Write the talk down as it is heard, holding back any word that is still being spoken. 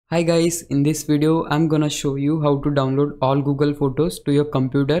Hi guys, in this video I'm gonna show you how to download all Google Photos to your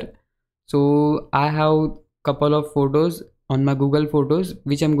computer. So I have couple of photos on my Google Photos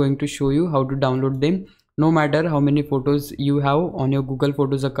which I'm going to show you how to download them. No matter how many photos you have on your Google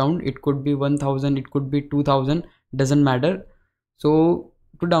Photos account, it could be 1000, it could be 2000, doesn't matter. So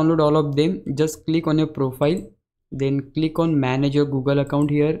to download all of them, just click on your profile, then click on manage your Google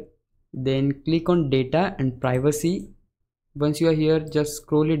account here, then click on data and privacy. Once you are here, just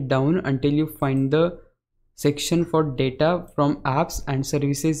scroll it down until you find the section for data from apps and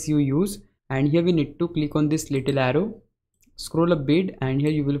services you use, and here we need to click on this little arrow, scroll a bit, and here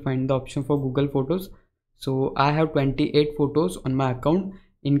you will find the option for Google Photos. So I have 28 photos on my account.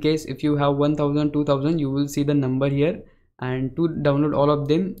 In case if you have 1000, 2000, you will see the number here, and to download all of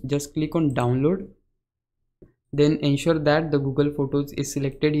them, just click on download, then ensure that the Google Photos is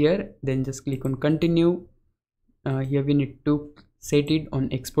selected here, then just click on continue. Here we need to set it on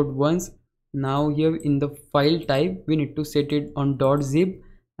export once. Now here in the file type we need to set it on .zip,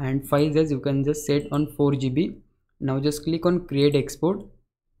 and files as you can just set on 4 GB. Now just click on create export,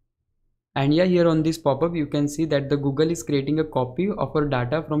 and yeah, here on this pop-up you can see that the Google is creating a copy of our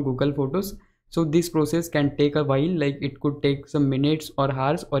data from Google Photos. So this process can take a while, like it could take some minutes or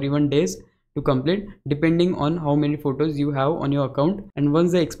hours or even days to complete, depending on how many photos you have on your account. And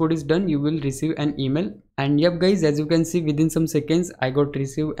once the export is done, you will receive an email. And yep guys, as you can see, within some seconds I got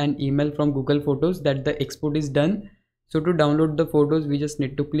received an email from Google Photos that the export is done. So to download the photos, we just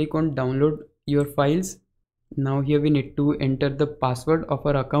need to click on download your files. Now here we need to enter the password of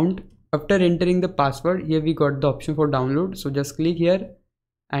our account. After entering the password, here we got the option for download, so just click here,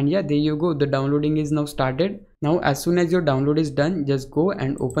 and yeah, there you go, the downloading is now started. Now as soon as your download is done, just go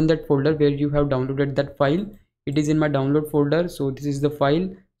and open that folder where you have downloaded that file. It is in my download folder, so this is the file.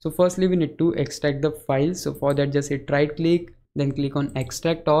 So firstly we need to extract the file, so for that just hit right click, then click on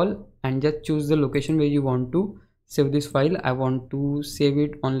extract all, and just choose the location where you want to save this file. I want to save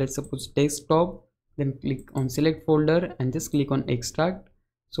it on, let's suppose, desktop. Then click on select folder and just click on extract.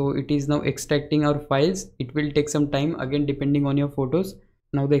 So it is now extracting our files. It will take some time, again depending on your photos.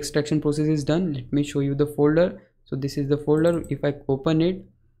 Now the extraction process is done. Let me show you the folder. So this is the folder. If I open it,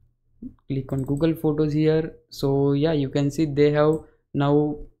 click on Google Photos here. So yeah, you can see they have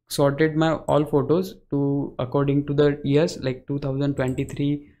now sorted my all photos to according to the years, like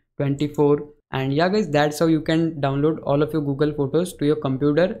 2023, 24. And yeah guys, that's how you can download all of your Google Photos to your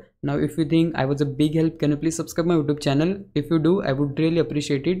computer. Now if you think I was a big help, can you please subscribe my YouTube channel? If you do, I would really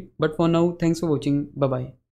appreciate it. But for now, thanks for watching. Bye bye.